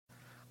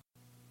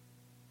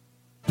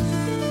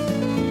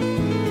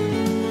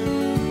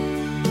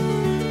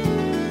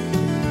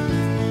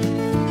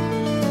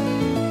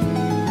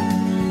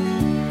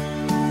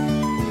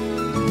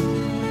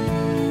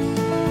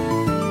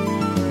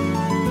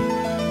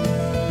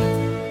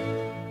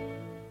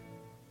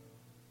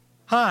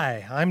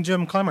Hi, I'm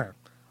Jim Clemmer,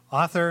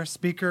 author,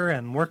 speaker,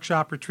 and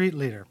workshop retreat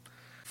leader.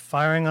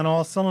 Firing on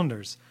all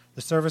cylinders,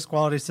 the service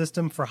quality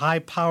system for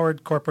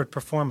high-powered corporate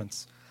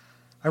performance.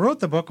 I wrote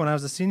the book when I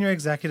was a senior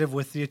executive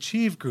with the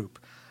Achieve Group,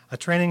 a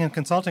training and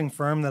consulting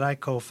firm that I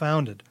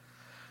co-founded.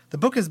 The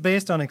book is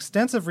based on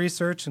extensive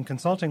research and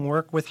consulting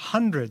work with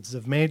hundreds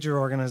of major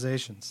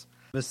organizations.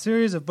 A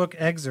series of book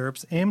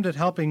excerpts aimed at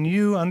helping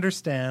you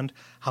understand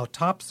how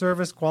top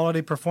service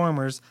quality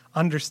performers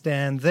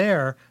understand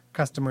their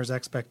customers'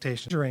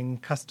 expectations, measuring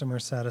customer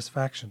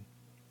satisfaction.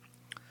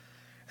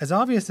 As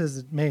obvious as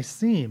it may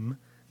seem,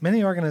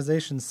 many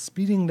organizations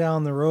speeding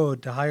down the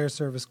road to higher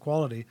service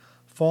quality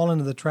fall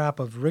into the trap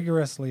of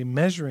rigorously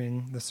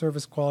measuring the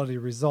service quality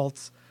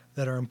results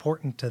that are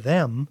important to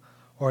them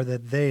or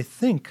that they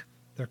think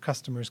their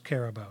customers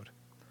care about.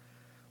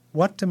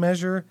 What to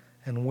measure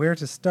and where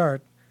to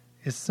start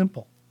is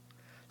simple.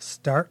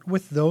 Start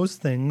with those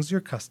things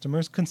your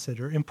customers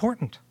consider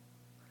important.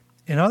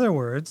 In other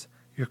words,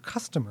 your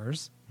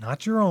customers,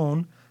 not your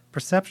own,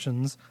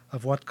 perceptions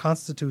of what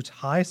constitutes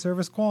high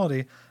service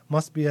quality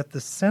must be at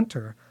the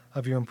center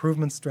of your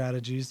improvement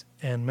strategies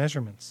and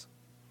measurements.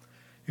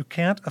 You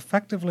can't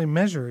effectively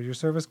measure your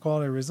service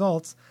quality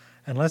results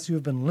unless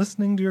you've been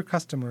listening to your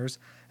customers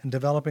and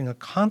developing a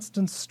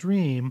constant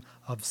stream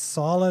of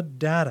solid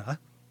data,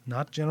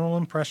 not general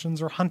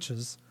impressions or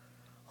hunches,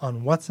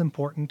 on what's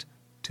important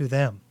to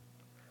them.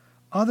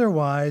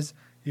 Otherwise,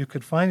 you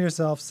could find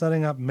yourself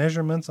setting up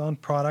measurements on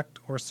product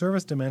or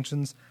service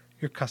dimensions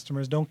your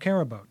customers don't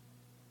care about.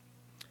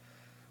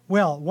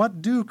 Well,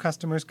 what do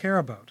customers care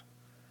about?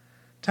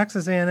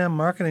 Texas A&M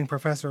marketing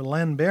professor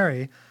Len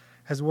Berry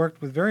has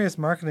worked with various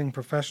marketing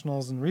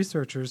professionals and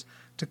researchers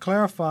to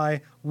clarify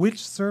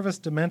which service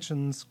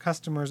dimensions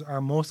customers are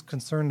most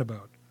concerned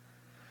about.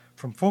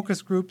 From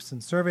focus groups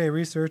and survey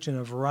research in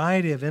a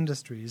variety of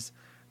industries,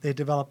 they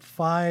developed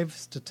 5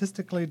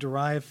 statistically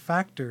derived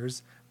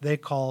factors they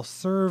call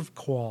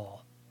ServQual.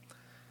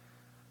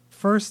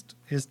 First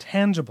is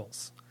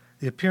tangibles,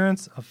 the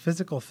appearance of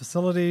physical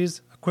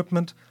facilities,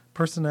 equipment,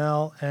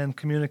 personnel, and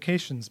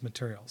communications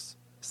materials.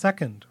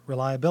 Second,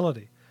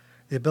 reliability,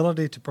 the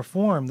ability to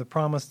perform the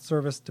promised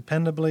service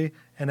dependably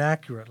and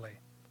accurately.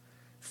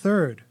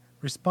 Third,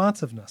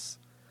 responsiveness,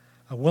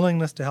 a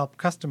willingness to help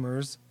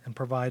customers and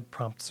provide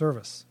prompt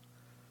service.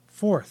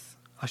 Fourth,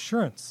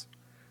 assurance,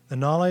 the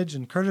knowledge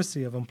and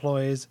courtesy of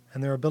employees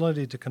and their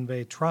ability to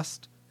convey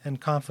trust and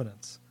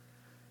confidence.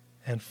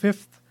 And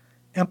fifth,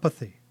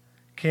 empathy,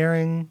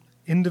 caring,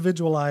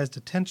 individualized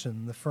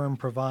attention the firm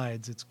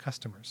provides its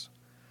customers.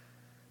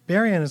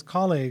 Berry and his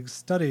colleagues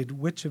studied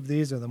which of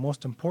these are the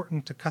most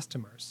important to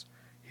customers.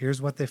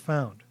 Here's what they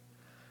found.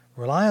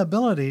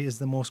 Reliability is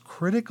the most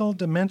critical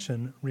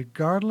dimension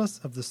regardless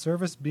of the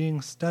service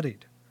being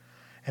studied.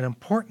 An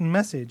important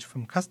message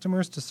from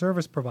customers to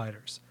service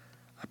providers.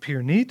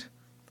 Appear neat,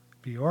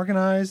 be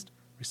organized,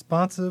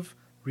 responsive,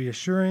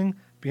 reassuring,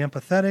 be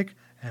empathetic,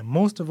 and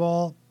most of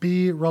all,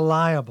 be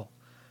reliable.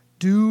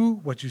 Do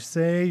what you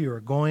say you're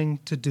going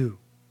to do.